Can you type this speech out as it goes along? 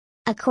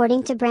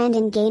According to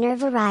Brandon Gaynor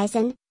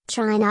Verizon,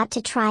 try not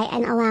to try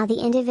and allow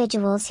the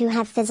individuals who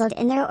have fizzled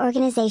in their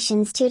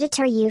organizations to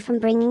deter you from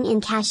bringing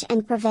in cash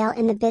and prevail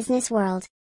in the business world.